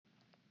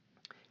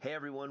Hey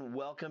everyone,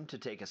 welcome to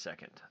Take a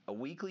Second, a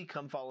weekly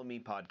Come Follow Me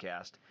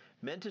podcast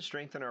meant to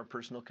strengthen our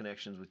personal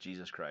connections with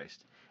Jesus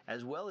Christ,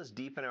 as well as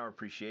deepen our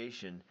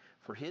appreciation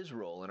for His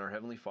role in our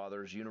Heavenly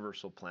Father's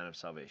universal plan of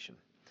salvation.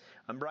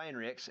 I'm Brian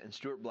Ricks, and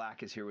Stuart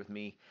Black is here with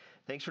me.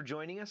 Thanks for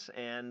joining us,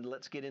 and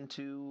let's get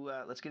into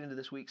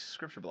this week's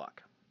scripture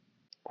block.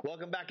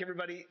 Welcome back,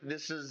 everybody.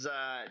 This is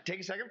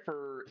Take a Second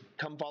for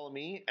Come Follow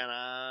Me, and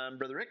I'm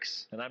Brother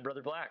Ricks. And I'm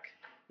Brother Black.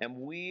 And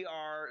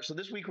so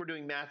this week we're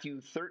doing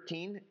Matthew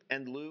 13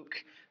 and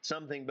Luke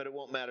something, but it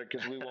won't matter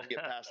because we won't get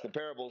past the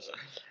parables.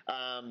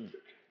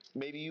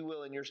 Maybe you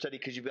will in your study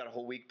because you've got a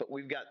whole week, but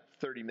we've got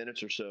 30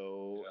 minutes or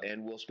so,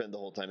 and we'll spend the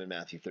whole time in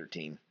Matthew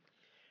 13.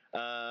 You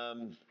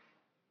want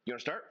to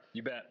start?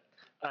 You bet.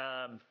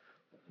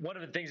 One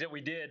of the things that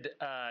we did,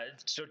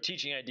 so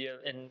teaching idea,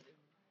 and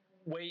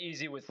way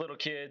easy with little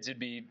kids. It'd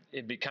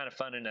be kind of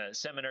fun in a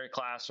seminary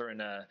class or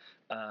in a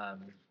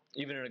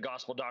even in a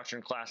gospel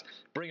doctrine class.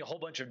 Bring a whole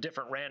bunch of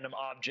different random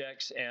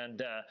objects,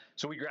 and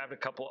so we grabbed a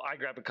couple. I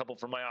grabbed a couple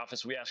from my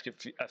office. We asked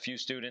a few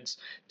students,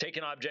 take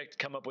an object,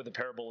 come up with a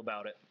parable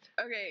about it.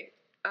 Okay,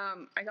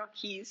 I got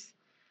keys,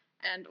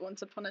 and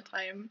once upon a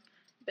time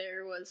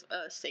there was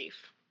a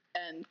safe,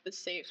 and the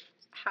safe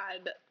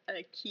had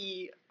a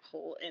key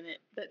hole in it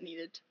that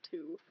needed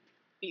to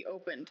be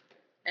opened.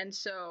 And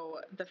so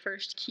the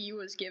first key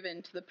was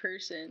given to the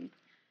person,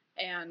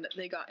 and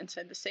they got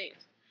inside the safe.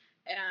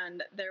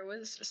 And there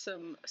was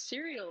some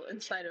cereal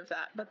inside of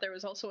that, but there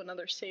was also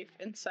another safe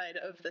inside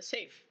of the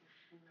safe.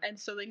 And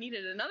so they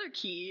needed another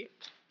key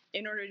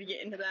in order to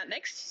get into that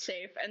next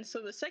safe. And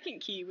so the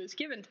second key was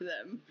given to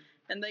them,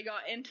 and they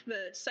got into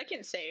the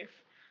second safe,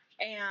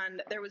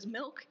 and there was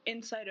milk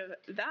inside of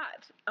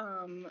that,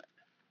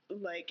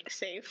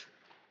 safe.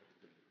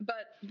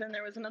 But then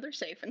there was another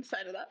safe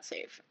inside of that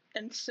safe.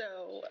 And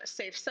so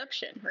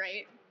safeception,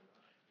 right?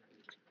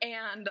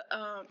 And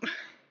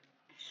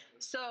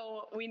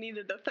so we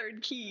needed the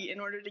third key in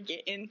order to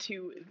get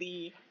into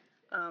the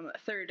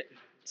third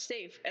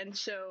safe. And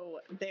so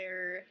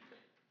there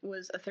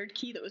was a third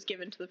key that was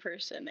given to the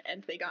person,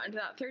 and they got into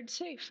that third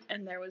safe,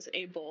 and there was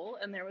a bowl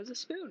and there was a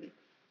spoon.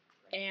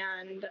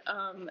 And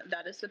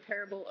that is the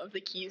parable of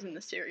the keys and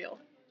the cereal.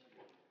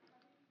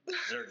 Is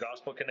there a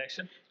gospel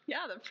connection?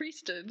 Yeah, the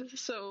priesthood.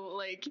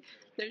 So,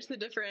 there's the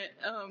different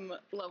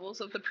levels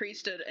of the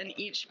priesthood, and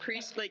each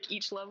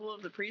level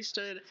of the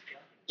priesthood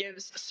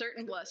gives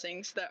certain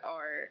blessings that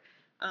are,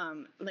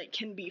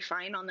 can be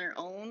fine on their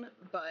own,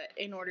 but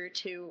in order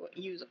to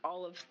use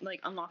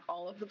unlock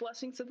all of the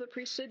blessings of the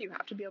priesthood, you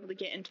have to be able to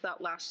get into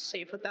that last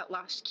safe with that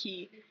last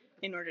key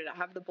in order to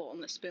have the bowl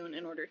and the spoon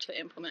in order to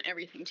implement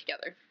everything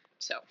together.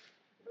 So.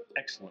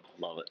 Excellent.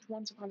 Love it.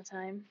 Once upon a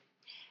time,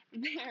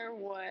 there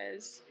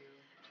was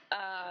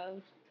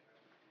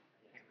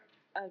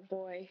a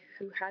boy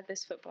who had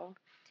this football,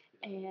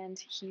 and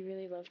he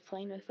really loved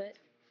playing with it,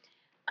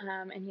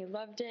 and he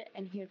loved it,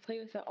 and he would play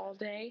with it all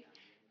day,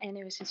 and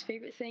it was his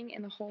favorite thing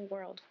in the whole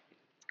world.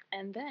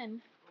 And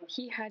then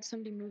he had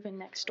somebody move in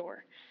next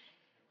door,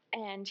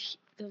 and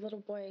the little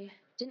boy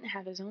didn't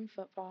have his own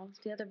football.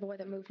 The other boy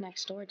that moved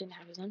next door didn't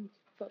have his own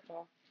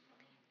football,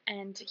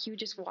 and he would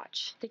just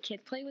watch the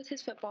kid play with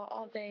his football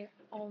all day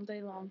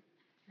long,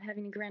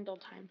 having a grand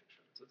old time.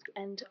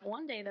 And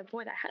one day, the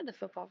boy that had the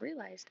football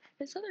realized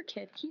this other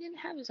kid, he didn't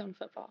have his own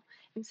football.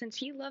 And since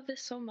he loved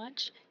this so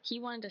much, he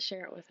wanted to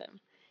share it with him.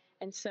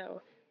 And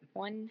so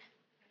the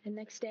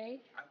next day,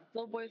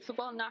 little boy with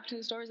football knocked on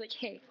his door. He's like,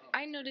 hey,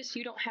 I noticed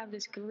you don't have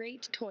this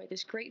great toy,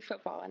 this great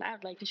football, and I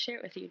would like to share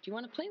it with you. Do you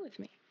want to play with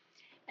me?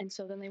 And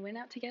so then they went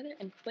out together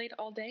and played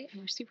all day,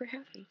 and were super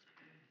happy.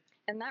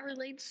 And that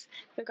relates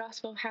the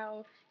gospel,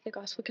 how the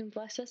gospel can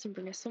bless us and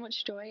bring us so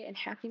much joy and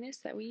happiness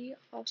that we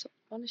also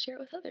want to share it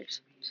with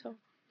others. So,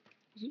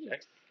 yeah.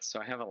 So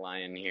I have a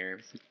lion here.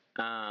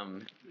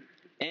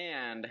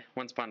 And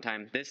once upon a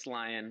time, this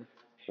lion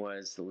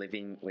was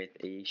living with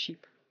a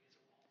sheep.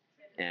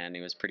 And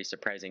it was pretty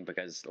surprising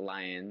because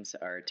lions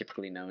are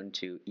typically known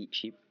to eat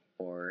sheep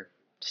or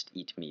just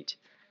eat meat.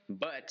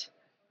 But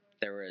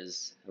there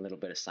was a little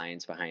bit of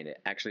science behind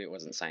it. Actually, it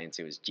wasn't science,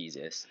 it was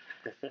Jesus.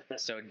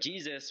 So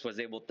Jesus was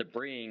able to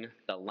bring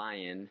the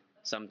lion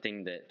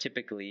something that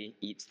typically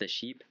eats the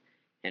sheep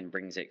and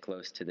brings it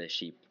close to the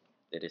sheep.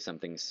 It is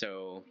something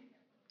so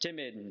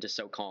timid and just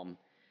so calm.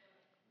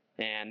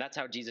 And that's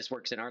how Jesus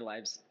works in our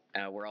lives.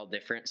 We're all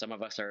different. Some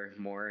of us are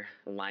more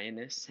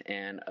lioness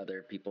and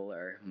other people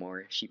are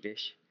more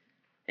sheepish.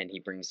 And he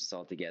brings us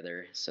all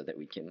together so that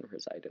we can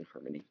reside in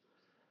harmony.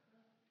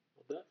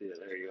 Yeah,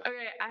 there you go.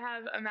 Okay, I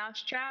have a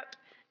mouse trap,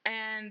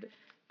 and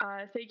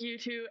thank you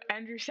to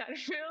Andrew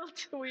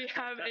Satterfield. We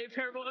have a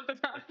parable of the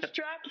mouse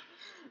trap.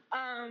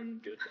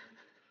 Good.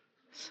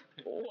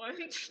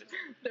 Once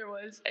there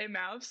was a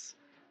mouse,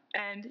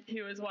 and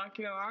he was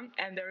walking along,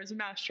 and there was a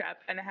mouse trap,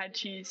 and it had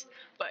cheese,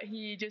 but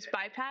he just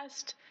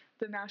bypassed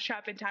the mouse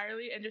trap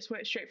entirely and just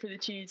went straight for the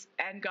cheese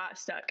and got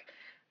stuck.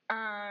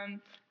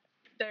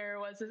 There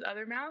was this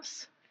other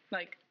mouse,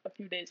 a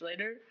few days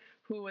later,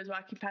 who was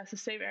walking past the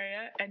same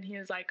area, and he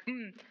was like,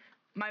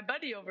 my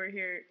buddy over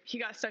here, he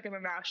got stuck in a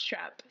mouse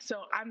trap,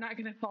 so I'm not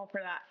going to fall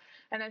for that.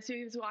 And as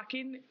he was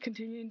walking,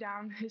 continuing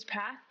down his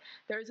path,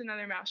 there was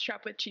another mouse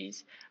trap with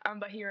cheese,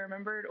 but he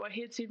remembered what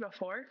he had seen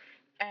before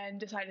and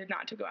decided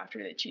not to go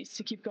after the cheese,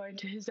 to keep going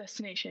to his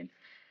destination.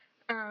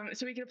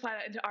 So we can apply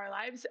that into our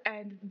lives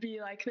and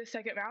be like the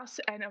second mouse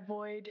and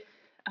avoid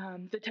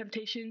the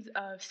temptations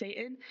of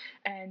Satan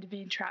and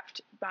being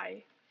trapped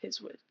by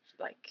his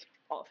like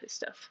all of his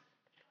stuff.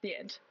 The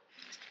end.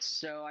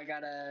 So I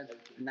got a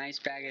nice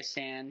bag of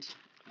sand,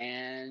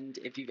 and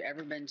if you've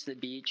ever been to the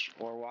beach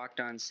or walked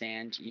on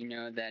sand, you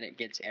know that it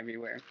gets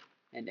everywhere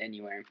and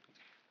anywhere.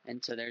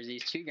 And so there's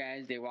these two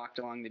guys, they walked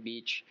along the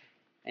beach,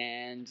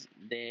 and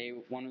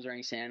one was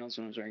wearing sandals,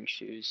 one was wearing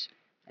shoes,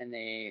 and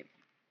they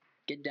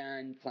get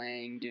done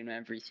playing, doing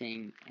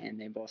everything, and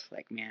they both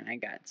like, man, I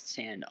got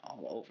sand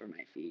all over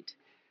my feet.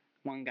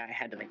 One guy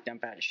had to like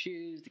dump out his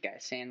shoes, the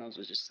guy's sandals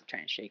was just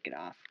trying to shake it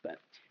off, but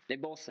they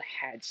both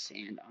had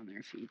sand on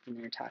their feet, and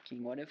they were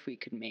talking, what if we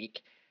could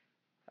make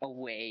a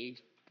way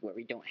where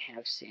we don't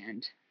have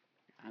sand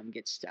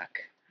get stuck?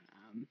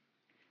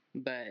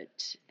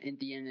 But at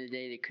the end of the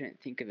day, they couldn't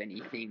think of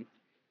anything,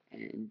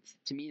 and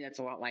to me, that's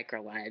a lot like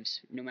our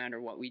lives. No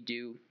matter what we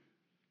do,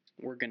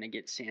 we're going to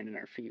get sand in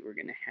our feet. We're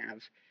going to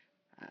have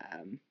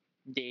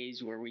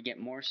days where we get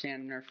more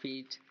sand in our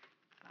feet,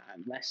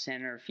 less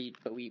sand in our feet,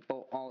 but we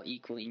all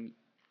equally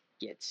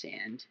get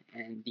sand,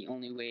 and the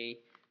only way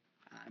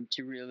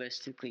to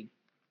realistically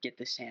get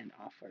the sand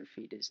off our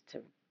feet is to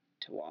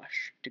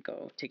wash, to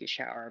go take a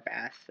shower or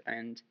bath.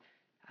 And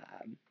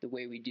the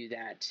way we do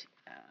that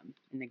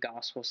in the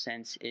gospel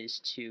sense is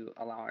to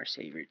allow our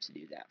Savior to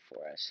do that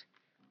for us.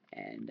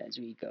 And as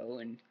we go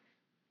and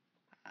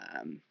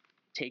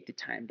take the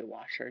time to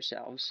wash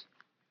ourselves,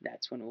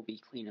 that's when we'll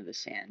be clean of the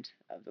sand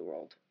of the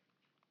world.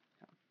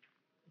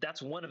 That's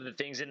one of the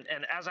things. And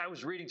as I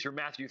was reading through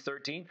Matthew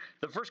 13,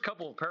 the first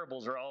couple of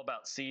parables are all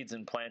about seeds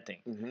and planting.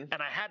 Mm-hmm.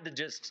 And I had to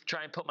just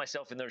try and put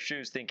myself in their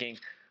shoes thinking,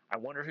 I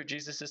wonder who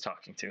Jesus is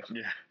talking to.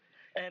 Yeah.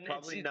 And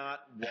probably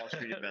not Wall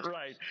Street investors.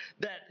 Right.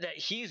 That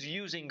he's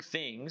using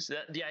things,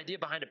 that the idea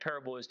behind a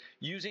parable is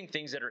using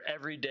things that are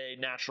everyday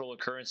natural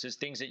occurrences,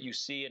 things that you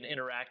see and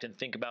interact and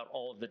think about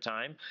all of the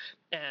time.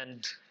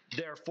 And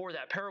therefore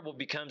that parable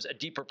becomes a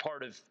deeper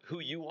part of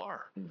who you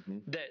are. Mm-hmm.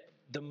 That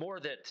the more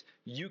that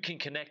you can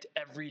connect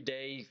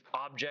everyday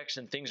objects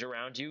and things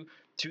around you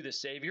to the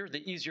Savior,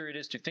 the easier it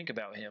is to think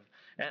about him.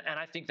 And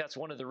I think that's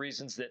one of the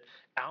reasons that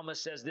Alma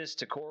says this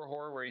to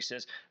Korihor, where he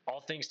says,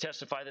 all things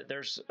testify that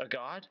there's a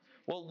God.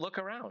 Well, look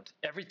around.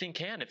 Everything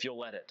can if you'll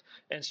let it.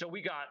 And so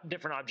we got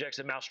different objects,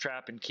 a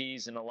mousetrap and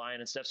keys and a lion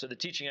and stuff. So the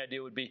teaching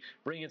idea would be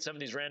bring in some of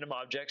these random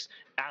objects,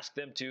 ask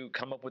them to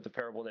come up with a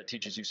parable that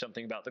teaches you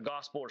something about the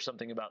gospel or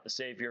something about the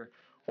Savior,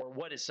 or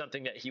what is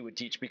something that he would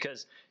teach.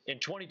 Because in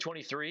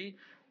 2023,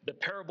 the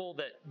parable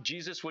that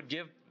Jesus would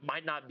give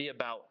might not be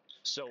about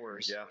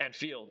sowers and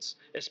fields,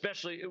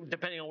 especially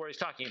depending on where he's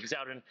talking. If he's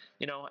out in,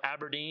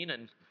 Aberdeen,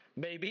 and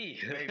maybe.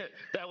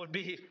 that would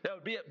be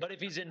it. But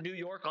if he's in New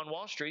York on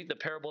Wall Street, the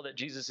parable that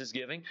Jesus is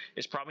giving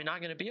is probably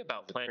not going to be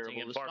about planting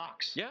and farming.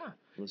 Yeah,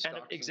 and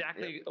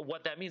exactly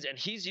what that means. And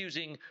he's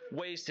using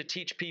ways to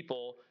teach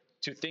people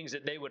to things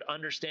that they would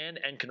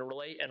understand and can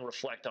relate and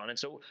reflect on. And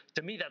so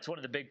to me, that's one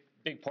of the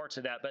big parts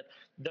of that. But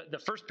the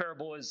first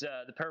parable is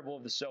the parable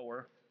of the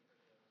sower.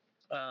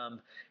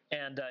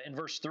 In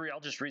verse 3, I'll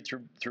just read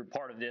through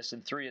part of this.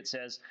 In 3, it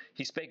says,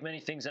 he spake many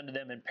things unto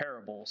them in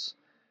parables.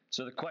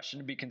 So the question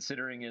to be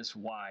considering is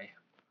why?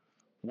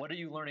 What are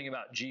you learning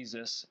about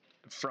Jesus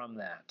from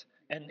that?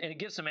 And it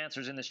gives some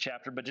answers in this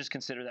chapter, but just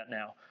consider that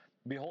now.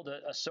 Behold,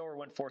 a sower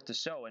went forth to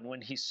sow, and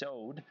when he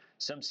sowed,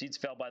 some seeds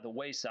fell by the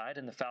wayside,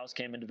 and the fowls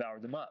came and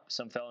devoured them up.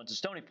 Some fell into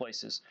stony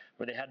places,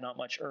 where they had not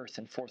much earth,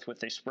 and forthwith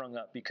they sprung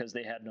up, because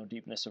they had no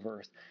deepness of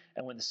earth.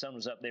 And when the sun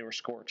was up, they were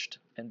scorched,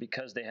 and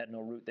because they had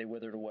no root, they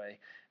withered away.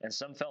 And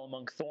some fell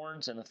among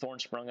thorns, and the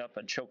thorns sprung up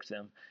and choked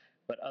them.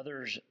 But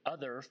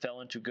other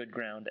fell into good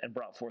ground, and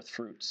brought forth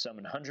fruit, some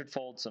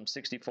 100-fold, some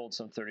 60-fold,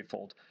 some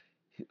 30-fold.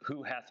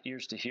 Who hath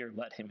ears to hear,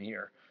 let him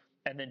hear.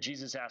 And then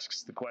Jesus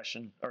asks the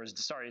question, his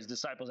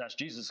disciples ask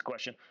Jesus the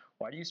question,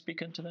 why do you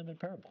speak unto them in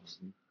parables?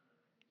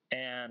 Mm-hmm.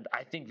 And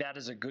I think that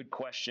is a good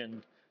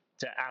question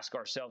to ask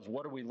ourselves.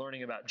 What are we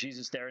learning about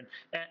Jesus there? And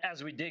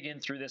as we dig in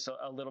through this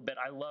a little bit,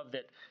 I love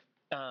that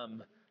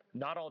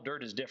not all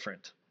dirt is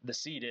different. The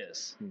seed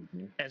is.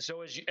 Mm-hmm. And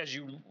so as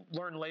you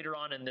learn later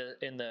on in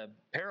the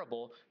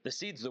parable, the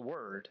seed's the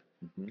word,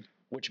 mm-hmm.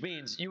 which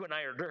means you and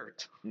I are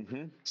dirt.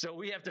 Mm-hmm. So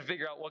we have to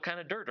figure out what kind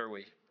of dirt are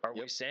we? Are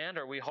we sand?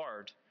 Are we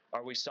hard?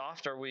 Are we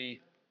soft? Are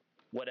we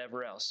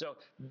whatever else? So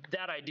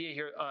that idea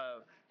here,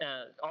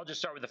 I'll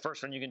just start with the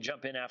first one. You can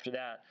jump in after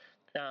that.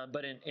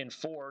 But in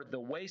 4, the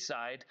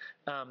wayside,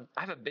 I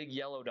have a big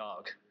yellow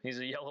dog. He's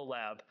a yellow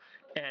lab,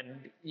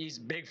 and he's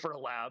big for a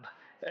lab,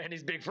 and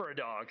he's big for a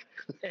dog.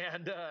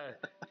 And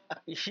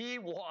he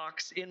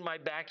walks in my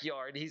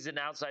backyard. He's an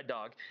outside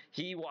dog.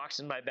 He walks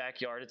in my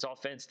backyard. It's all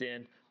fenced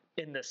in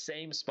the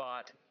same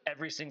spot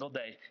every single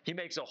day. He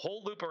makes a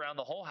whole loop around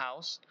the whole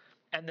house.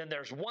 And then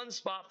there's one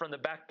spot from the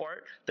back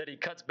part that he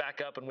cuts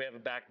back up, and we have a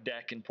back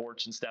deck and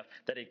porch and stuff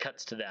that he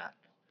cuts to that.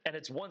 And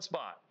it's one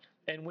spot.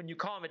 And when you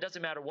call him, it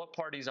doesn't matter what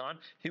part he's on,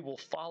 he will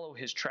follow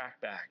his track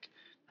back.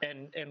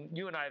 And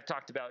you and I have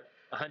talked about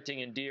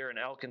hunting and deer and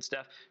elk and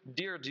stuff.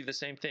 Deer do the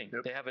same thing.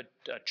 Yep. They have a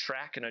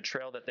track and a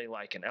trail that they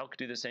like, and elk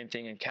do the same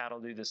thing, and cattle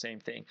do the same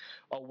thing.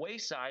 A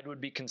wayside would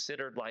be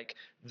considered like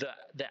the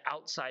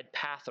outside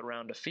path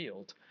around a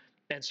field.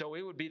 And so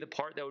it would be the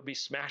part that would be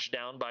smashed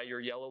down by your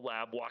yellow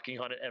lab walking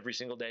on it every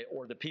single day,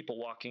 or the people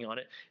walking on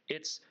it.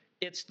 It's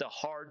the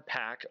hard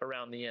pack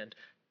around the end.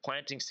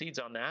 Planting seeds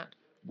on that,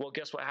 well,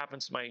 guess what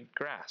happens to my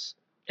grass?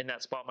 In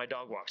that spot my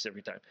dog walks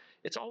every time.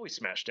 It's always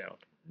smashed down,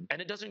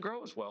 and it doesn't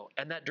grow as well,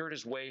 and that dirt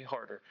is way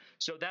harder.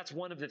 So that's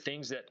one of the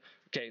things that,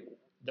 okay,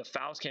 the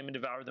fowls came and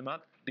devoured them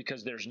up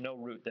because there's no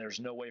root. There's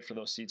no way for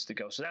those seeds to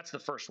go. So that's the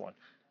first one.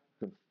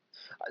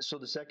 So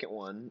the second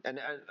one, and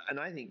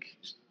I think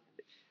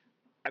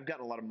I've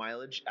gotten a lot of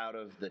mileage out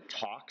of the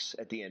talks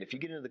at the end. If you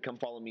get into the Come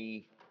Follow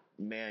Me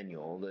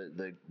manual,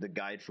 the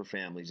guide for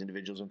families,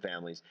 individuals and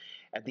families,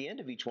 at the end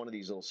of each one of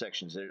these little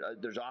sections,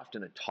 there's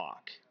often a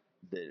talk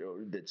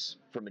that's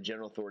from a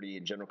general authority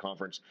and general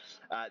conference.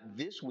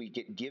 This week,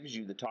 it gives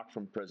you the talk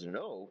from President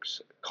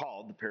Oaks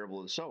called The Parable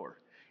of the Sower.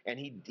 And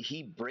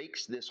he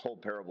breaks this whole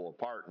parable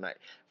apart. And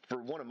for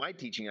one of my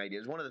teaching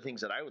ideas, one of the things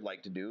that I would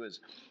like to do is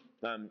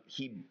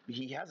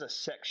he has a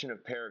section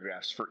of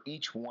paragraphs for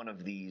each one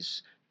of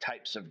these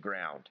types of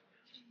ground.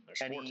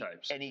 There's four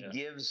types. And he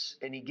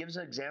gives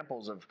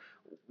examples of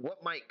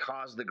what might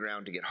cause the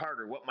ground to get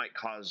harder, what might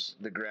cause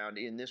the ground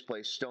in this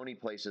place, stony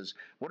places.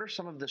 What are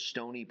some of the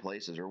stony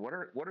places, or what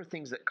are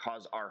things that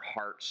cause our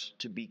hearts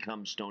to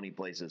become stony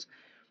places?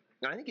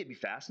 And I think it'd be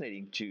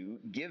fascinating to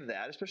give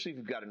that, especially if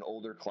you've got an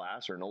older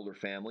class or an older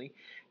family,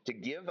 to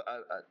give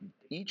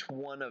each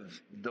one of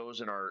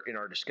those in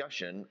our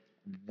discussion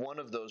one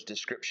of those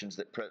descriptions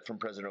from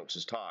President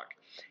Oaks' talk,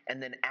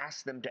 and then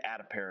ask them to add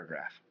a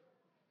paragraph.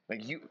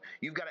 Like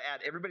you've got to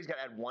add, everybody's got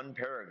to add one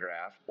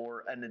paragraph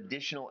or an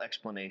additional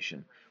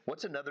explanation.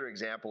 What's another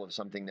example of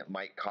something that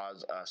might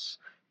cause us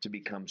to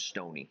become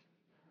stony,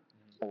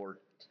 or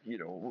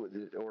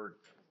or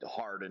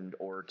hardened,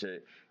 or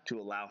to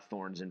allow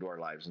thorns into our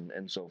lives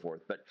and so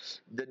forth? But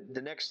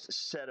the next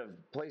set of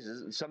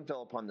places, some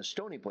fell upon the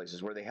stony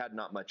places where they had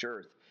not much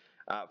earth.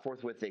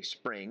 Forthwith they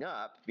sprang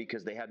up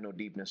because they had no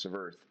deepness of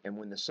earth, and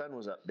when the sun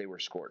was up, they were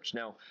scorched.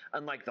 Now,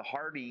 unlike the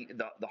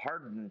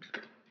hardened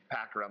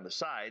pack around the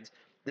sides,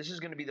 this is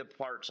going to be the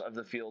parts of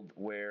the field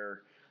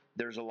where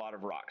there's a lot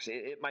of rocks.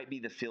 It might be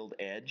the field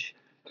edge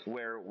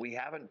where we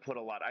haven't put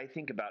a lot. I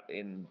think about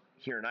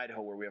here in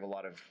Idaho where we have a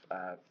lot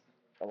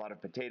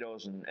of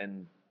potatoes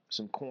and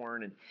some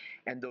corn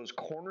and those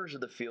corners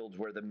of the fields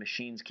where the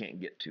machines can't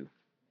get to.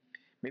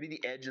 Maybe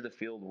the edge of the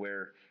field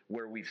where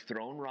we've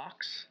thrown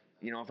rocks.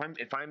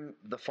 If I'm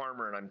the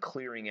farmer and I'm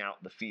clearing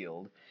out the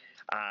field,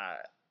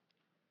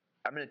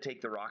 I'm going to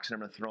take the rocks and I'm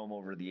going to throw them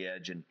over the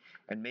edge, and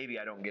maybe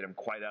I don't get them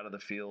quite out of the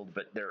field,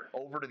 but they're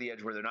over to the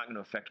edge where they're not going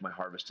to affect my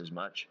harvest as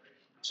much.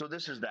 So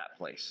this is that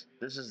place.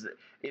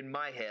 In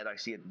my head, I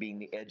see it being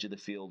the edge of the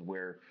field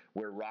where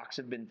rocks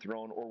have been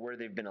thrown or where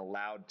they've been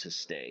allowed to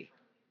stay.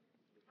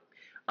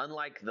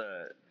 Unlike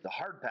the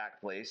hard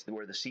pack place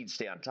where the seeds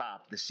stay on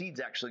top, the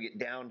seeds actually get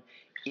down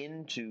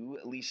into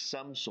at least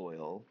some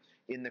soil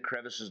in the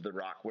crevices of the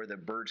rock where the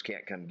birds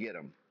can't come get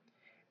them.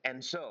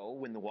 And so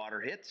when the water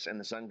hits and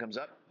the sun comes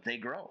up, they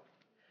grow.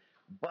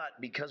 But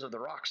because of the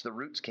rocks, the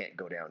roots can't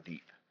go down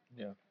deep.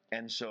 Yeah.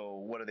 And so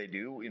what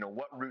do?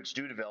 What roots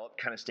do develop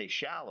kind of stay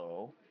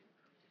shallow.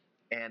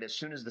 And as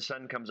soon as the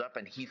sun comes up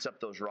and heats up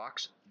those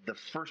rocks, the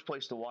first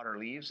place the water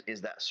leaves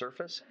is that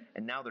surface.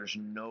 And now there's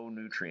no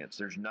nutrients.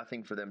 There's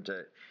nothing for them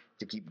to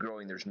keep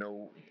growing. There's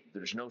no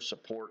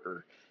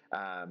support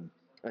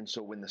and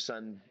so when the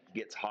sun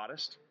gets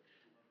hottest,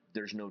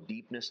 there's no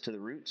deepness to the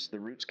roots. The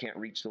roots can't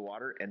reach the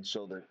water, and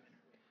so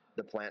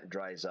the plant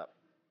dries up.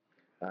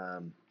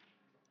 And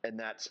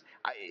that's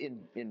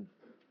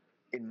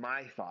in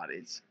my thought,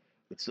 it's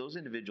those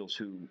individuals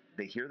who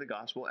they hear the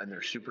gospel and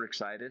they're super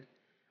excited,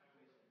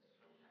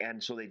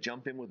 and so they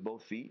jump in with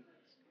both feet,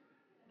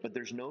 but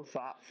there's no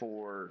thought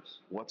for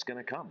what's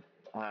going to come.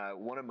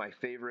 One of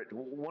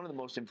the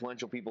most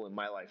influential people in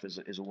my life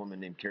is a woman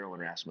named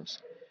Carolyn Rasmus.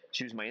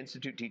 She was my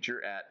institute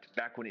teacher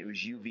back when it was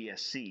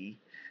UVSC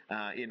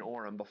in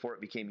Orem before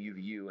it became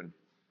UVU,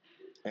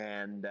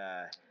 and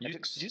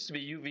it used to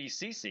be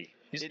UVCC.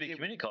 Used to be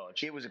community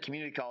college. It was a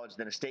community college,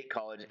 then a state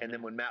college, and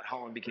then when Matt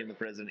Holland became the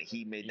president,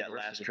 he made that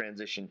last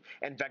transition.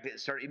 In fact, it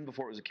started even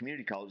before it was a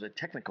community college, it was a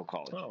technical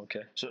college. Oh,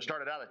 okay. So it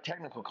started out a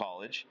technical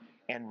college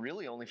and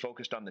really only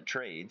focused on the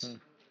trades.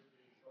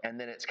 And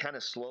then it's kind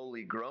of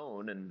slowly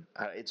grown, and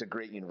it's a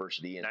great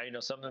university. And now you know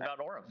something about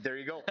Orem. There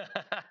you go.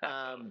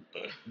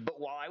 But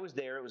while I was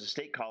there, it was a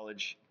state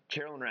college.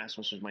 Carolyn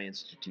Rasmus was my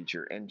institute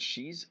teacher, and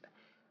she's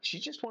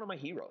just one of my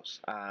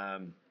heroes.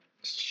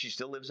 She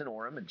still lives in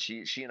Orem, and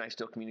she and I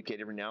still communicate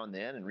every now and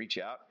then and reach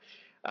out.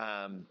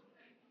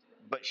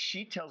 But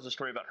she tells a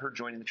story about her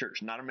joining the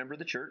church. Not a member of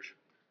the church,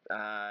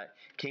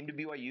 came to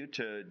BYU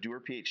to do her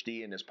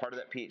PhD, and as part of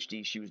that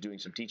PhD, she was doing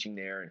some teaching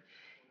there,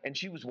 and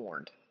she was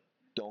warned,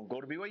 don't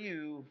go to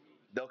BYU,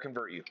 they'll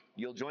convert you.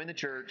 You'll join the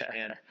church,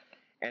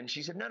 and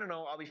she said,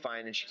 no, I'll be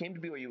fine. And she came to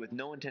BYU with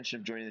no intention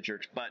of joining the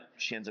church, but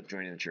she ends up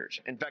joining the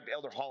church. In fact,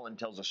 Elder Holland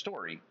tells a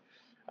story,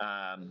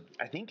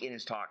 I think in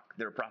his talk,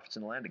 There Are Prophets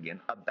in the Land Again,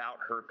 about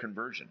her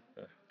conversion.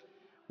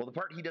 Well, the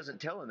part he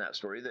doesn't tell in that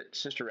story that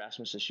Sister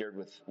Rasmus has shared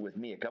with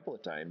me a couple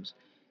of times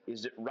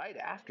is that right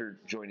after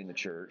joining the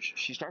church,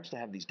 she starts to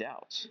have these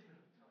doubts.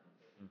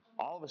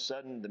 All of a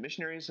sudden, the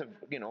missionaries have,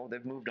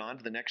 they've moved on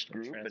to the next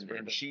group,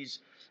 and she's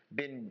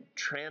been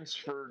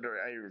transferred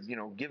or,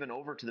 given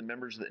over to the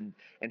members,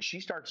 and she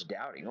starts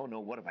doubting, oh no,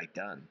 what have I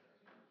done?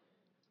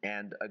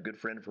 And a good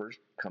friend of hers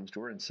comes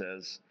to her and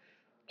says,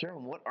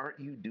 Carolyn, what aren't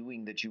you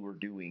doing that you were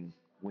doing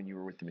when you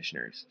were with the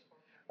missionaries?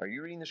 Are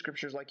you reading the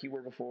scriptures like you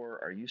were before?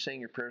 Are you saying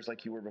your prayers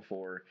like you were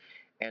before?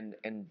 And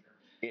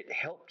it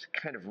helped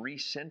kind of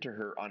recenter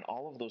her on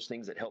all of those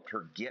things that helped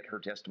her get her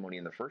testimony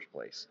in the first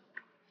place.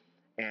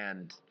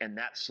 And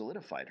that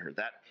solidified her.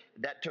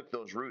 That took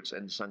those roots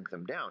and sunk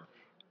them down.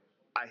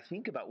 I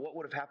think about what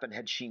would have happened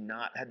had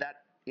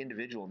that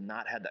individual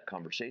not had that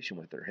conversation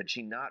with her, had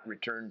she not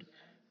returned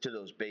to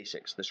those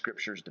basics, the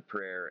scriptures, the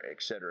prayer,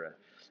 etc.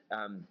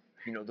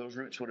 Those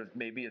roots would have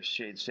maybe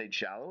stayed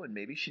shallow, and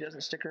maybe she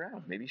doesn't stick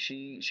around. Maybe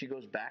she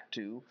goes back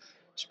to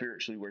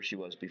spiritually where she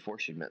was before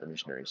she met the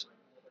missionaries.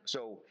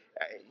 So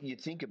you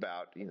think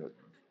about,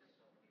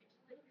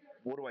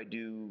 what do I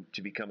do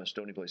to become a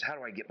stony place? How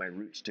do I get my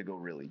roots to go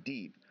really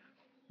deep?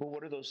 Well,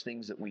 what are those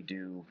things that we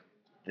do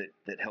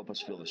that help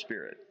us feel the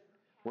Spirit?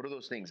 What are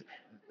those things?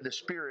 The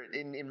Spirit,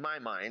 in my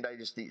mind, I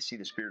just see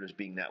the Spirit as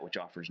being that which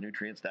offers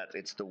nutrients. That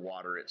it's the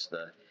water, it's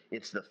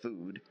the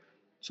food.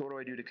 So what do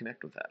I do to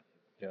connect with that?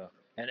 Yeah,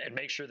 and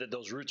make sure that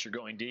those roots are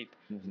going deep.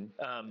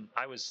 Mm-hmm.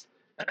 I was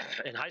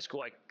in high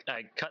school.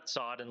 I cut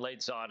sod and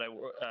laid sod.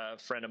 A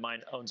friend of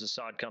mine owns a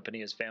sod company.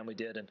 His family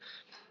did, and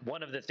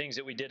one of the things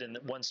that we did in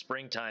one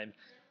springtime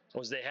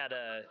was they had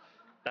a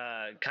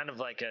kind of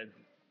like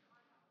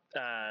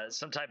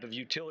some type of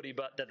utility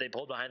butt that they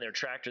pulled behind their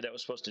tractor that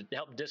was supposed to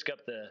help disc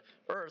up the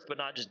earth, but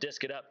not just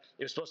disc it up.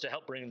 It was supposed to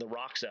help bring the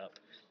rocks up.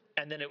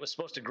 And then it was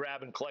supposed to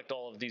grab and collect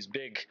all of these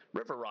big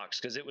river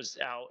rocks because it was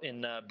out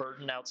in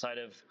Burton, outside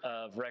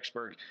of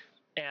Rexburg.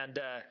 And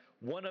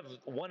one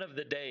of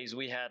the days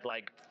we had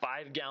like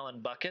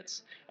 5-gallon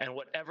buckets, and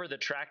whatever the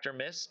tractor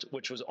missed,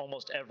 which was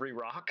almost every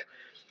rock,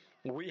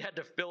 we had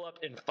to fill up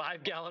in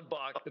 5-gallon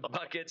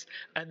buckets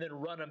and then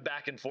run them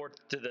back and forth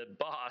to the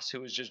boss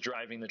who was just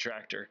driving the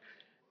tractor.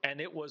 And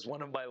it was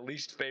one of my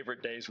least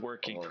favorite days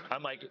working. Oh.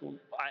 I'm like,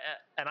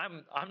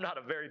 I'm not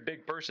a very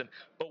big person,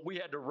 but we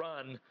had to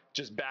run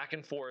just back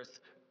and forth,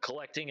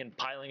 collecting and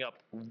piling up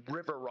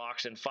river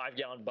rocks in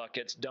 5-gallon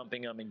buckets,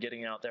 dumping them and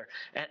getting out there.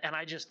 And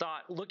I just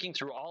thought, looking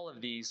through all of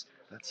these,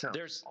 that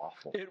sounds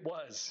awful. It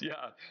was,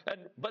 yeah.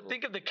 But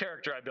think of the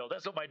character I built.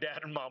 That's what my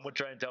dad and mom would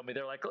try and tell me.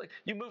 They're like,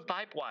 you move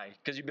pipe, why?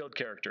 Because you build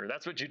character.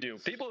 That's what you do.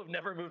 People who've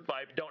never moved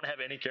pipe don't have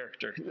any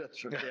character.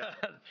 That's right.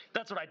 Yeah.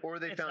 That's what Or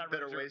they found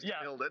better ways to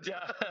build it.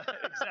 Yeah,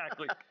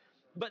 exactly.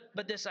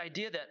 But this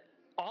idea that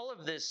all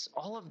of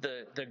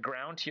the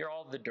ground here,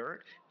 all of the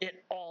dirt,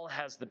 it all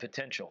has the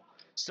potential.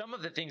 Some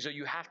of the things, though,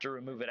 you have to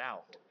remove it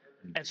out.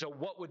 And so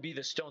what would be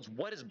the stones?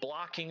 What is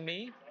blocking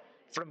me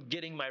from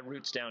getting my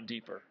roots down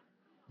deeper?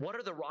 What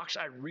are the rocks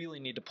I really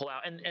need to pull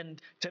out?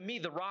 And to me,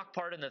 the rock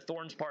part and the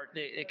thorns part,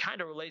 it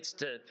kind of relates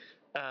to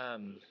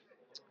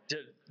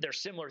there's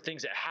similar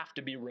things that have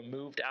to be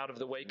removed out of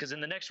the way. Because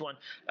in the next one,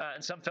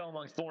 and some fell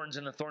among thorns,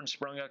 and the thorns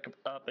sprung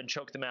up and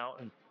choked them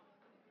out. And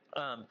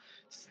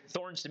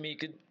thorns to me,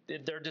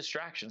 they're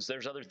distractions.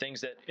 There's other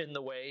things that in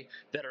the way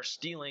that are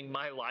stealing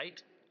my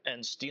light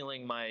and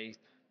stealing my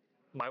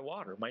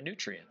water, my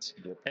nutrients.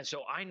 Yep. And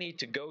so I need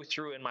to go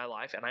through in my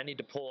life, and I need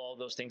to pull all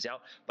those things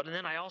out. But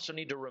then I also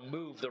need to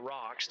remove the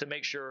rocks to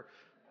make sure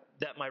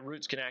that my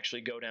roots can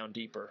actually go down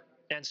deeper.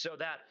 And so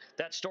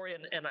that story,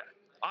 and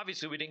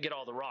obviously we didn't get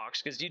all the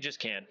rocks because you just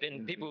can't.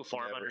 And people who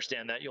farm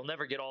understand that. You'll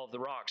never get all of the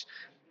rocks.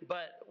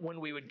 But when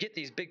we would get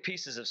these big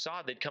pieces of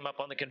sod, they'd come up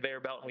on the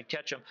conveyor belt and we'd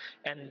catch them.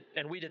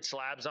 And we did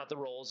slabs, not the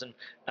rolls. And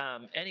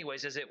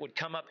anyways, as it would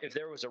come up, if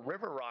there was a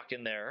river rock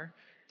in there,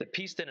 the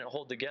piece didn't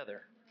hold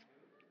together.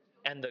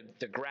 And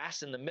the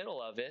grass in the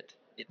middle of it,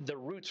 the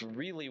roots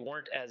really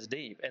weren't as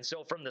deep. And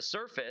so from the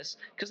surface,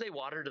 because they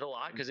watered it a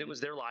lot, because it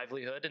was their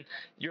livelihood, and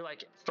you're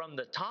like, from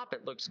the top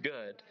it looks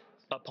good.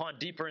 Upon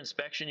deeper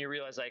inspection, you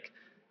realize, like,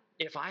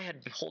 if I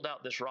had pulled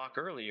out this rock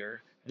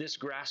earlier, this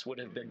grass would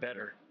have been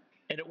better.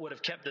 And it would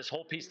have kept this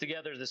whole piece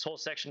together, this whole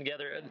section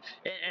together.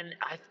 And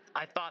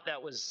I thought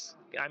that was,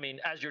 I mean,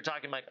 as you're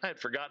talking, Mike, I had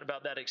forgotten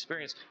about that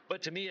experience.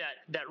 But to me,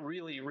 that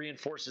really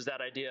reinforces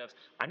that idea of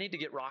I need to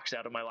get rocks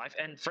out of my life.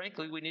 And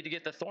frankly, we need to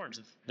get the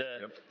thorns,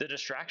 the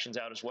distractions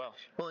out as well.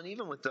 Well, and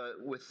even with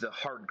the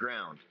hard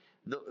ground,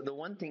 the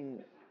one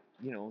thing,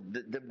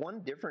 the one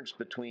difference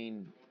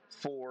between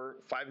 4,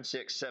 5, and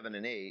 6, 7,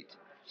 and 8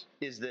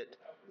 is that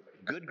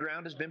good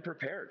ground has been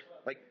prepared.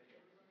 Like,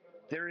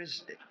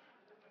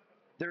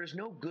 there is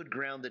no good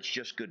ground that's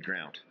just good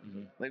ground.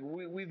 Like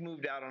we've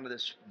moved out onto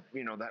this,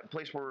 that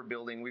place where we're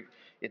building.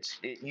 It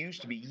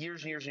used to be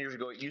years and years and years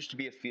ago. It used to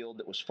be a field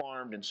that was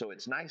farmed, and so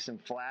it's nice and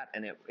flat,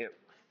 and it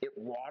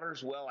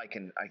waters well. I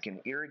can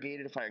irrigate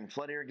it I can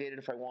flood irrigate it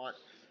if I want.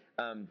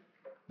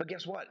 But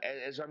guess what?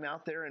 As I'm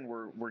out there and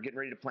we're getting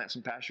ready to plant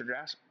some pasture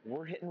grass,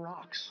 we're hitting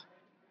rocks.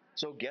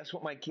 So guess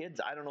what, I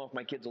don't know if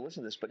my kids will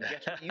listen to this, but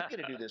guess what you get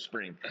to do this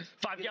spring?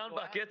 5-gallon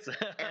buckets.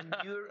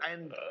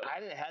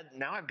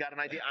 Now I've got an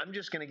idea. I'm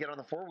just going to get on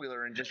the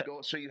 4-wheeler and just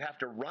go. So you have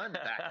to run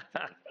back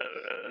and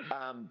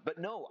forth. But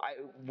no,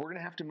 we're going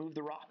to have to move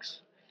the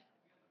rocks.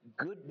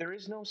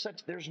 There's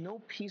no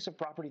piece of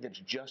property that's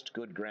just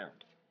good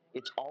ground.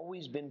 It's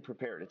always been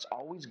prepared. It's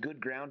always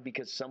good ground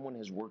because someone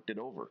has worked it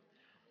over.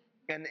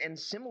 And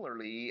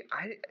similarly,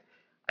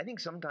 I think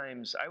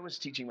sometimes I was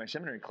teaching my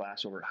seminary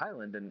class over at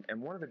Highland,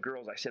 and one of the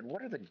girls, I said,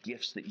 what are the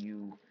gifts that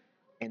you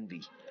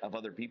envy of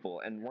other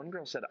people? And one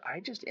girl said, I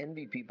just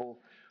envy people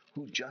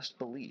who just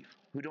believe,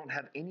 who don't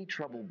have any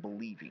trouble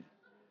believing.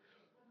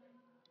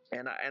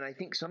 And I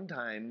think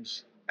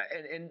sometimes,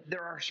 and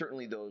there are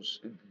certainly those,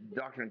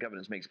 Doctrine and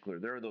Covenants makes it clear,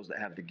 there are those that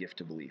have the gift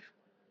to believe.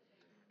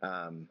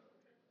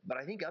 But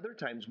I think other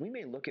times we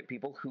may look at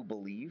people who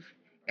believe,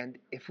 and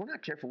if we're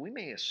not careful, we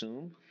may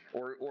assume,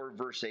 or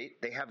verse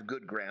 8, they have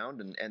good ground,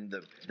 and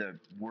the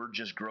word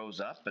just grows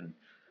up, and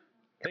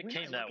they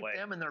came that way.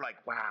 Them and they're like,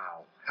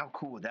 wow, how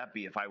cool would that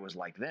be if I was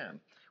like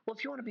them? Well,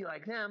 if you want to be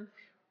like them,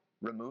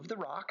 remove the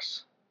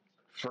rocks,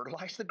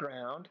 fertilize the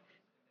ground,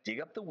 dig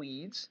up the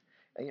weeds,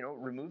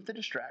 remove the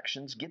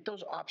distractions, get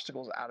those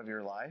obstacles out of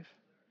your life,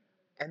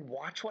 and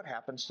watch what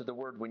happens to the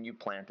word when you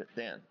plant it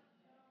then.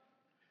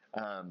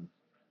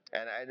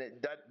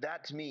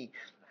 That to me,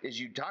 as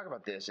you talk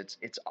about this,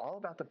 it's all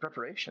about the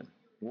preparation.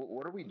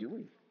 What are we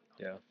doing?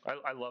 Yeah,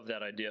 I love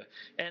that idea,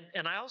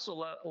 and I also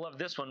love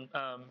this one.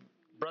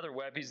 Brother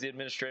Webb, he's the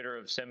administrator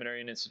of seminary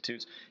and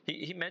institutes.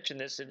 He mentioned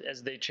this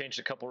as they changed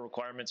a couple of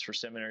requirements for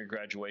seminary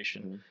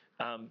graduation.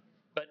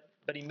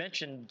 But he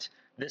mentioned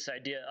this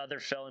idea: other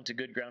fell into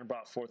good ground,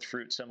 brought forth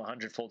fruit, some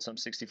 100-fold, some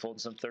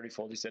 60-fold, some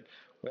 30-fold. He said,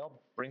 we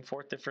all bring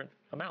forth different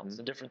amounts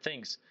and different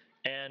things.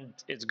 And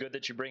it's good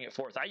that you bring it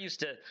forth. I used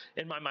to,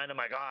 in my mind, I'm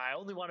like, I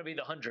only want to be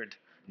the 100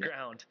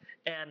 ground.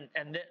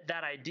 And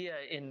that idea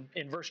in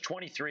verse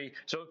 23,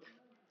 so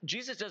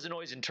Jesus doesn't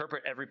always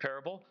interpret every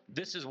parable.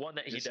 This is one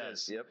that he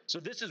does. Yep. So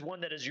this is one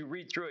that as you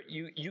read through it,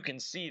 you can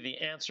see the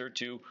answer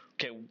to,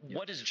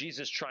 what is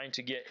Jesus trying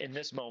to get in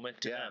this moment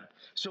to them?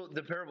 So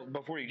the parable,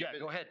 before you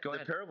go ahead.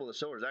 The parable of the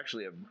sower is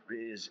actually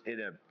is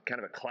in a kind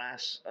of a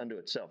class unto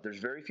itself. There's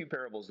very few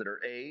parables that are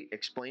A,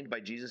 explained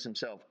by Jesus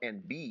himself,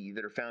 and B,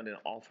 that are found in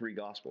all three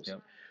Gospels.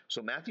 Yep.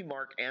 So Matthew,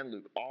 Mark, and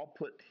Luke all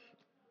put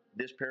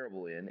this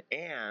parable in,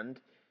 and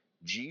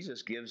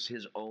Jesus gives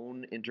his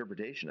own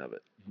interpretation of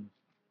it.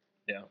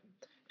 Yeah.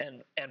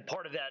 And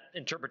part of that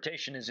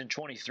interpretation is in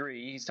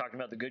 23. He's talking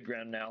about the good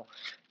ground now.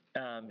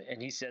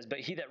 And he says, but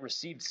he that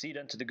received seed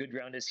unto the good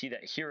ground is he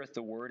that heareth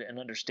the word and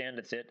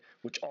understandeth it,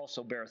 which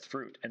also beareth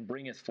fruit and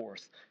bringeth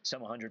forth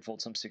some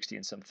 100-fold, some 60,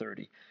 and some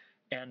 30.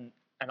 And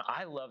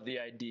I love the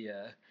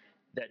idea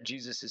that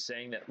Jesus is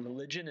saying that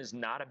religion is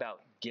not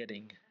about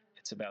getting,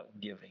 it's about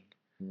giving.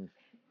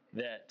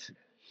 That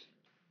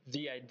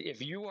the idea,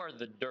 if you are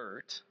the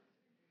dirt,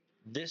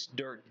 this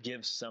dirt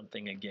gives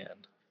something again.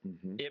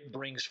 It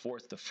brings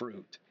forth the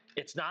fruit.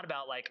 It's not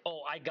about like,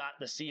 I got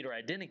the seed or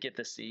I didn't get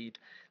the seed.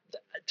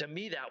 To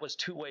me, that was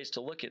two ways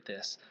to look at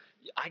this.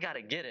 I got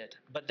to get it,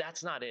 but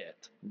that's not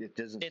it. It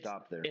doesn't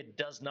stop there. It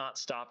does not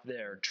stop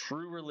there.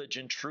 True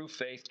religion, true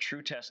faith,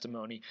 true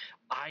testimony,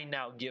 I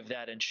now give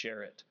that and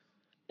share it.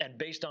 And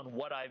based on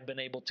what I've been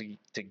able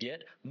to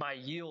get, my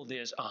yield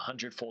is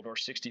 100-fold or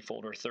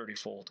 60-fold or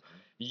 30-fold.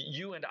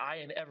 You and I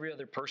and every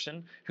other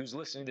person who's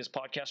listening to this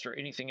podcast or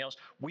anything else,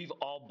 we've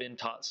all been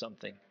taught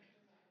something.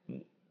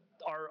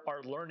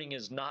 Our learning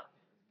is not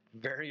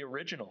very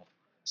original.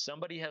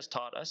 Somebody has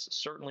taught us,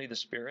 certainly the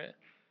Spirit,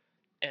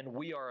 and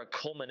we are a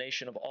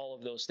culmination of all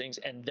of those things,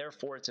 and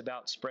therefore it's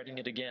about spreading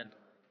it again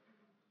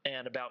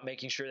and about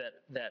making sure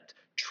that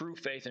true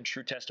faith and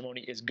true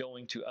testimony is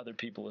going to other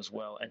people as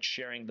well and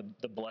sharing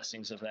the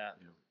blessings of that.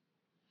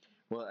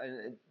 Well,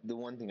 and the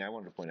one thing I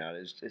wanted to point out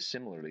is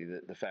similarly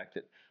the fact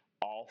that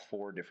all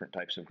four different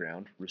types of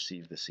ground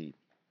receive the seed.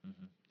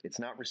 It's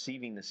not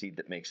receiving the seed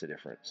that makes a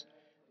difference.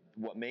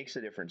 What makes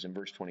a difference in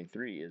verse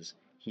 23 is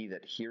he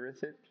that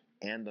heareth it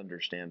and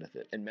understandeth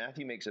it. And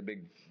Matthew makes a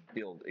big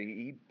deal.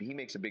 He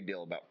makes a big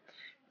deal about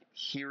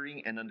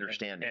hearing and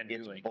understanding. And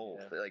it's doing. both.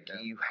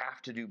 You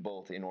have to do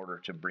both in order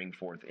to bring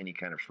forth any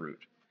kind of fruit.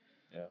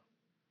 Yeah,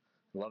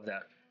 love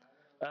that.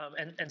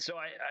 And so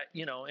I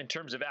in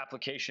terms of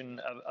application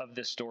of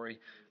this story,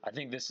 I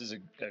think this is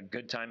a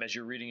good time as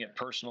you're reading it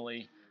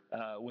personally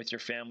with your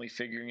family,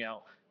 figuring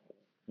out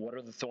what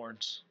are the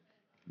thorns,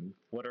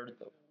 what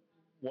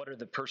are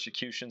the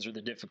persecutions or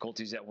the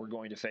difficulties that we're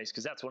going to face?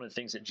 Because that's one of the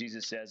things that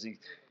Jesus says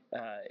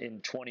in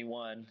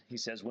 21. He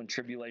says, when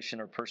tribulation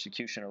or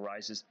persecution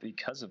arises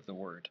because of the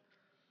word,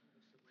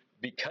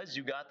 because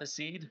you got the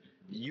seed,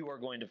 you are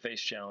going to face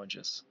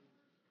challenges.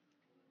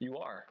 you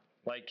are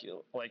like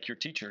your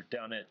teacher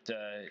down at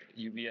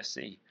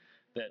UBSC,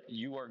 that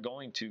you are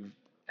going to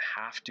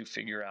have to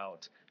figure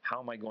out, how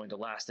am I going to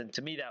last? And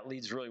to me, that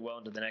leads really well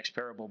into the next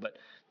parable. But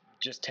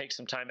just take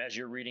some time as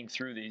you're reading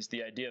through these.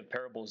 The idea of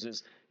parables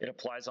is it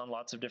applies on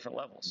lots of different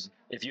levels.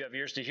 If you have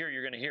ears to hear,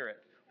 you're going to hear it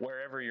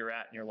wherever you're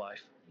at in your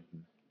life.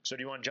 So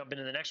do you want to jump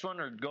into the next one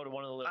or go to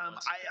one of the little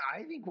ones?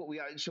 I think what we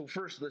are, so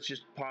first let's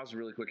just pause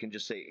really quick and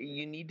just say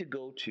you need to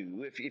go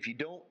to, if you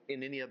don't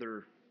in any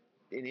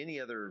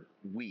other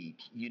week,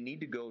 you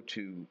need to go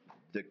to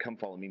the Come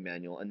Follow Me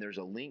manual, and there's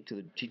a link to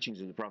the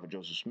teachings of the prophet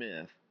Joseph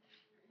Smith,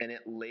 and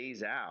it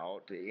lays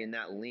out in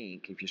that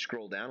link, if you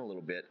scroll down a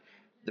little bit,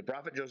 the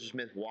prophet Joseph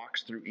Smith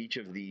walks through each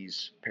of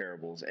these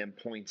parables and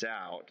points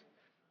out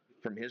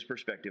from his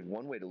perspective,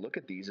 one way to look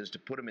at these is to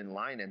put them in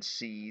line and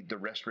see the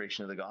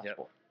restoration of the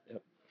gospel.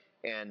 Yep.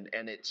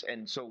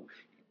 And so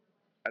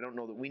I don't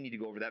know that we need to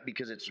go over that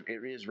because it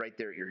is right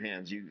there at your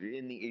hands. You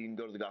can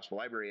go to the Gospel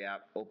Library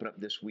app, open up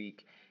this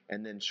week,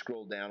 and then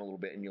scroll down a little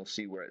bit, and you'll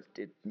see where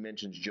it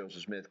mentions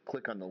Joseph Smith.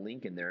 Click on the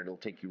link in there, and it'll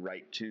take you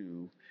right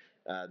to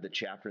the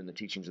chapter in the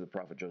teachings of the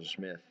prophet Joseph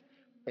Smith,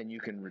 and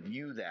you can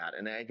review that.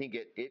 And I think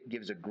it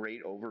gives a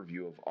great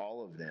overview of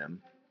all of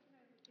them.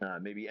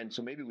 Maybe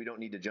we don't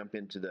need to jump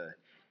into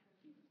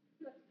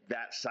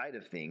that side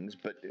of things,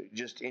 but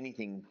just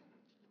anything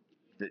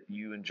that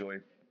you enjoy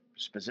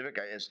specific.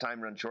 As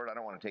time runs short, I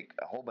don't want to take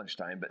a whole bunch of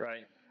time, but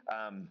right.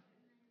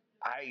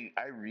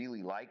 I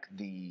really like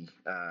the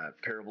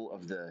parable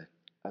of the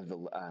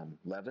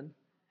leaven,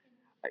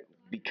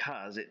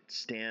 because it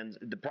stands.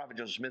 The prophet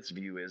Joseph Smith's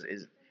view is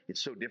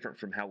it's so different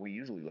from how we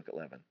usually look at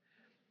leaven.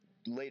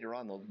 Later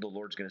on, the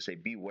Lord's going to say,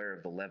 "Beware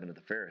of the leaven of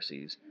the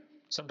Pharisees."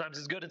 Sometimes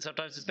it's good and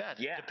sometimes it's bad,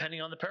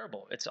 depending on the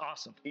parable. It's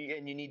awesome.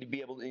 And you need to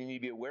be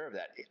aware of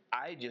that.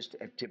 I just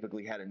have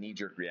typically had a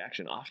knee-jerk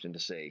reaction often to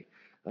say,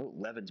 "Oh,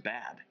 leaven's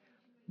bad."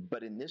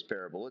 But in this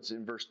parable, it's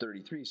in verse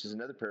 33, it says,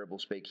 "Another parable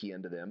spake he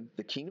unto them,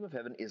 the kingdom of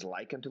heaven is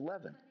like unto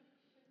leaven,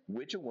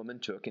 which a woman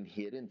took and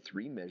hid in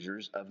 3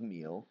 measures of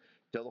meal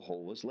till the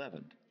whole was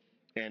leavened."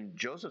 And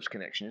Joseph's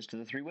connection is to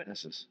the 3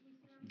 witnesses.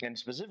 And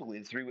specifically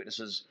the 3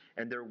 witnesses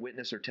and their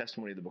witness or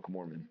testimony of the Book of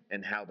Mormon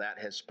and how that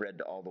has spread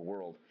to all the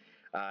world.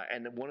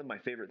 And one of my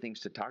favorite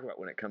things to talk about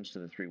when it comes to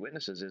the 3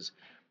 witnesses is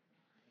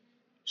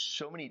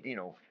so many,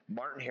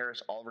 Martin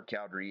Harris, Oliver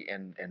Cowdery,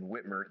 and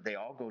Whitmer, they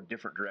all go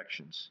different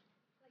directions.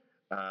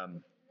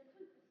 And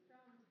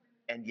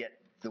yet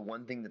the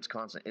one thing that's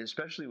constant,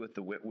 especially with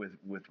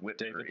Whitmer,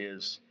 David,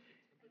 is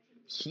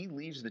he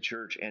leaves the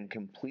church and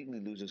completely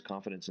loses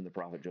confidence in the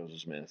prophet Joseph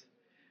Smith.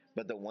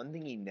 But the one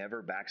thing he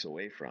never backs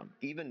away from,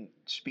 even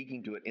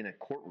speaking to it in a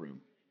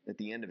courtroom at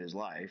the end of his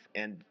life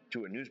and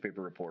to a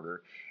newspaper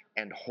reporter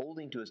and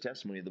holding to his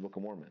testimony of the Book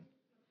of Mormon,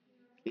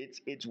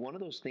 it's one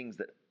of those things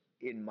that,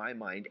 in my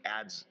mind,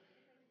 adds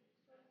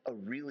a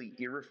really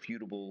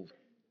irrefutable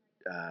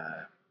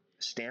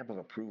stamp of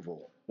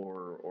approval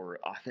or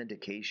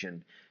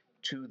authentication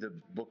to the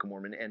Book of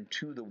Mormon and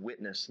to the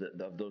witness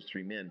of those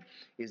 3 men,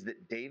 is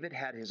that David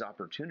had his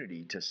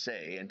opportunity to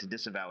say and to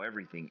disavow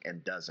everything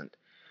and doesn't.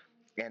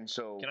 And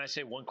so, can I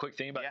say one quick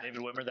thing about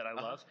David Whitmer that I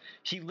love?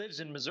 He lives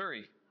in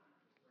Missouri.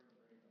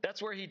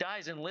 That's where he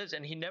dies and lives,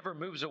 and he never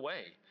moves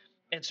away.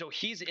 And so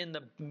he's in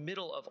the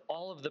middle of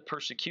all of the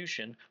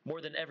persecution more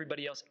than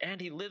everybody else,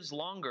 and he lives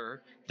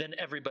longer than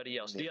everybody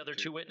else. The other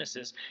 2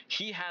 witnesses,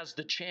 he has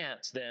the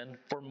chance then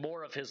for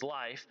more of his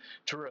life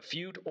to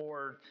refute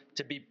or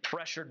to be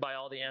pressured by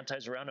all the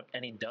antis around him,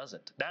 and he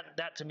doesn't.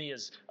 That to me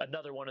is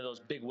another one of those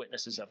big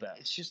witnesses of that.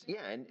 It's just,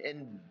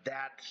 and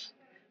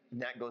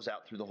that goes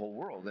out through the whole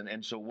world.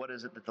 And so what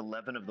is it that the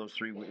leaven of those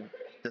 3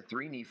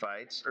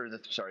 Nephites, or the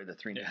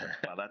 3 Nephites,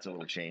 wow, that's a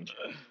little change.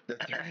 The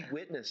 3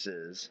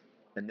 witnesses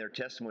and their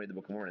testimony of the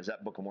Book of Mormon, as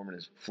that Book of Mormon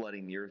is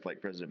flooding the earth like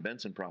President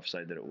Benson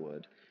prophesied that it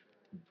would,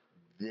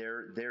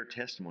 their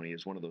testimony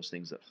is one of those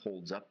things that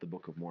holds up the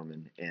Book of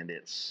Mormon and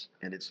its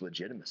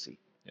legitimacy.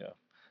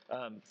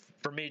 Yeah.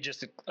 For me,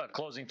 just a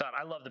closing thought.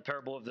 I love the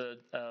parable of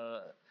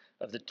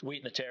the wheat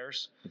and the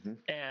tares,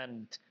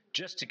 and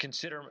just to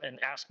consider and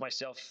ask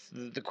myself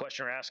the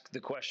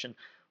question,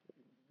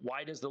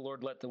 why does the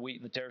Lord let the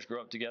wheat and the tares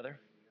grow up together?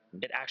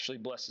 It actually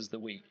blesses the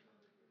wheat.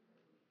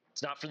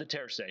 It's not for the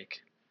tare's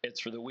sake. It's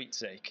for the wheat's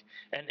sake.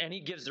 And he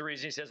gives the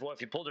reason. He says, well,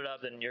 if you pulled it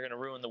up, then you're going to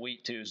ruin the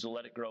wheat too, so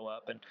let it grow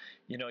up. And,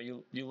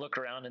 you look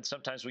around, and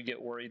sometimes we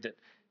get worried that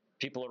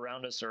people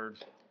around us are,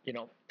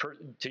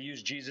 to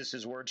use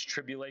Jesus' words,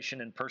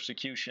 tribulation and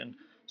persecution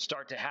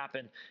start to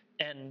happen.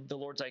 And the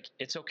Lord's like,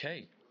 it's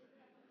okay.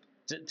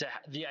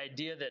 The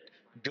idea that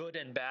good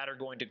and bad are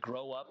going to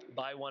grow up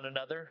by one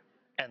another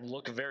and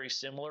look very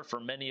similar for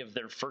many of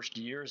their first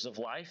years of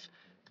life,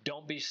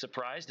 don't be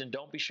surprised and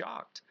don't be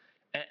shocked.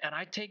 And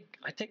I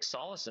take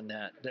solace in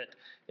that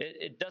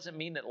it doesn't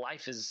mean that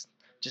life is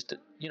just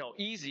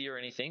easy or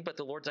anything, but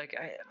the Lord's like,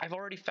 I've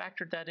already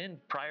factored that in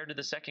prior to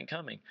the second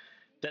coming,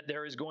 that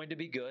there is going to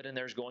be good and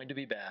there's going to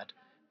be bad,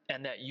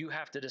 and that you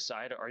have to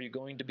decide, are you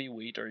going to be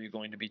wheat or are you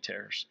going to be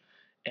tares?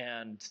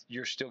 and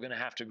you're still going to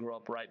have to grow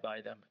up right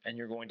by them, and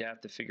you're going to have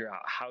to figure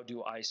out, how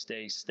do I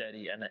stay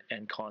steady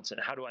and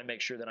constant? How do I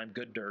make sure that I'm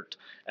good dirt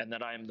and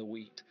that I am the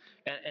wheat?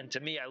 And to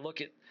me, I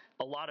look at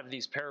a lot of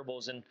these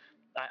parables, and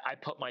I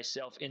put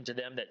myself into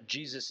them, that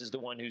Jesus is the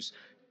one who's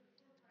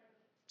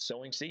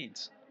sowing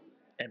seeds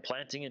and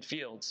planting in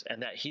fields,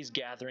 and that he's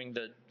gathering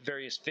the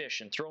various fish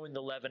and throwing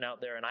the leaven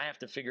out there, and I have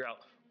to figure out,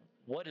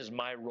 what is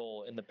my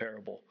role in the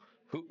parable?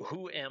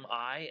 Who am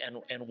I,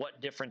 and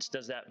what difference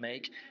does that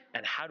make?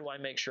 And how do I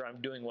make sure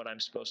I'm doing what I'm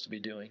supposed to be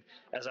doing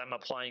as I'm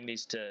applying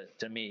these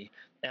to me?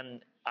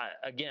 And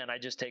I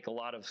just take a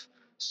lot of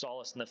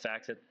solace in the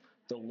fact that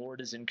the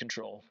Lord is in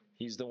control.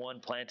 He's the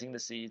one planting the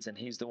seeds, and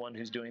he's the one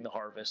who's doing the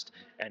harvest,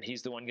 and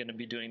he's the one going to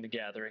be doing the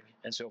gathering.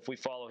 And so if we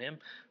follow him,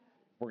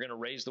 we're going to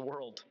raise the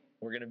world.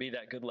 We're going to be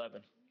that good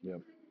leaven. Yep.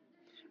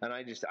 And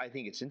I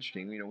think it's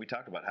interesting. We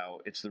talk about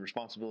how it's the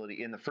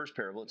responsibility in the first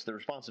parable. It's the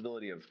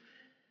responsibility of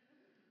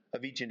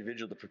each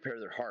individual to prepare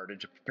their heart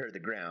and to prepare the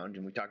ground.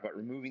 And we talk about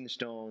removing the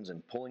stones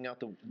and pulling out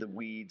the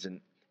weeds.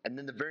 And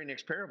then the very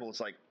next parable,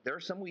 it's like, there are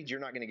some weeds you're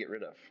not going to get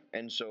rid of.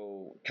 And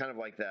so kind of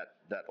like that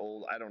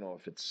old, I don't know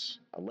if it's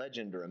a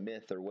legend or a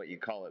myth or what you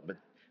call it,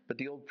 but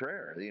the old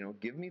prayer,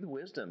 give me the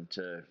wisdom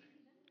to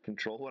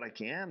control what I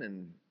can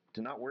and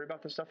to not worry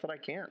about the stuff that I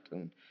can't.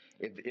 And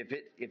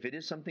if it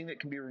is something that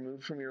can be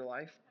removed from your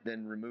life,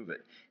 then remove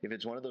it. If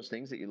it's one of those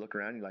things that you look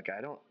around and you're like,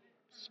 I don't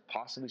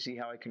possibly see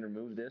how I can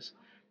remove this,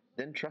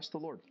 then trust the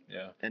Lord.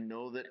 Yeah. And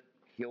know that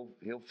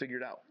He'll figure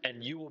it out.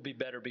 And you will be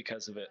better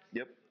because of it.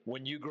 Yep.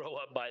 When you grow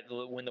up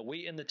when the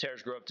wheat and the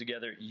tares grow up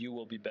together, you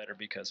will be better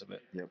because of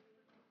it. Yep.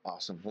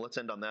 Awesome. Well, let's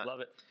end on that. Love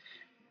it.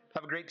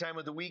 Have a great time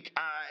with the week.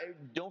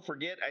 Don't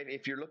forget,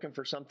 if you're looking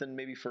for something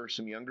maybe for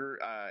some younger,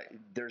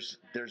 there's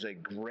a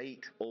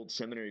great old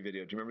seminary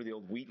video. Do you remember the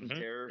old wheat and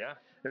tare? Yeah.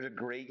 There's a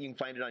great, you can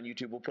find it on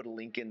YouTube. We'll put a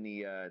link in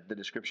the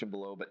description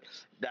below, but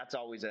that's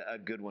always a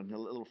good one. A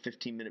little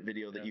 15-minute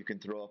video that you can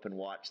throw up and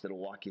watch that'll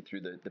walk you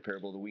through the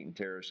parable of the wheat and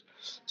tares.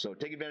 So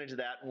take advantage of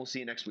that, and we'll see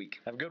you next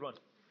week. Have a good one.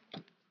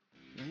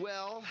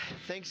 Well,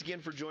 thanks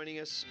again for joining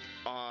us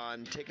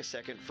on Take a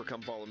Second for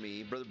Come Follow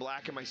Me. Brother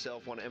Black and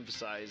myself want to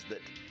emphasize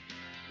that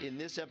in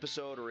this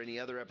episode or any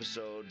other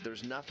episode,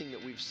 there's nothing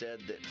that we've said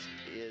that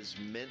is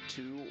meant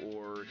to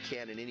or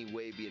can in any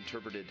way be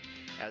interpreted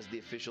as the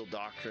official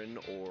doctrine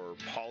or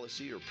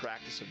policy or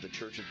practice of the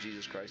Church of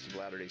Jesus Christ of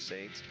Latter-day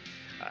Saints.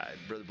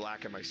 Brother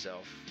Black and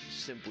myself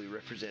simply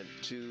represent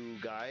two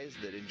guys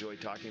that enjoy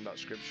talking about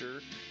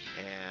Scripture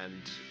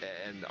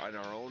and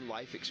our own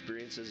life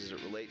experiences as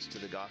it relates to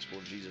the gospel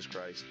of Jesus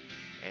Christ,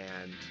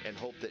 and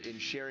hope that in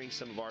sharing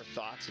some of our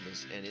thoughts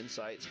and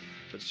insights,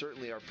 but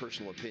certainly our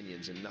personal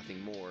opinions and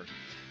nothing more,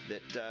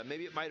 that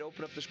maybe it might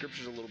open up the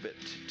Scriptures a little bit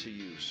to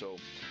you. So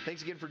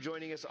thanks again for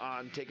joining us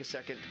on Take a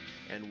Second,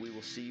 and we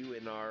will see you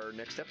in our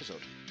next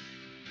episode.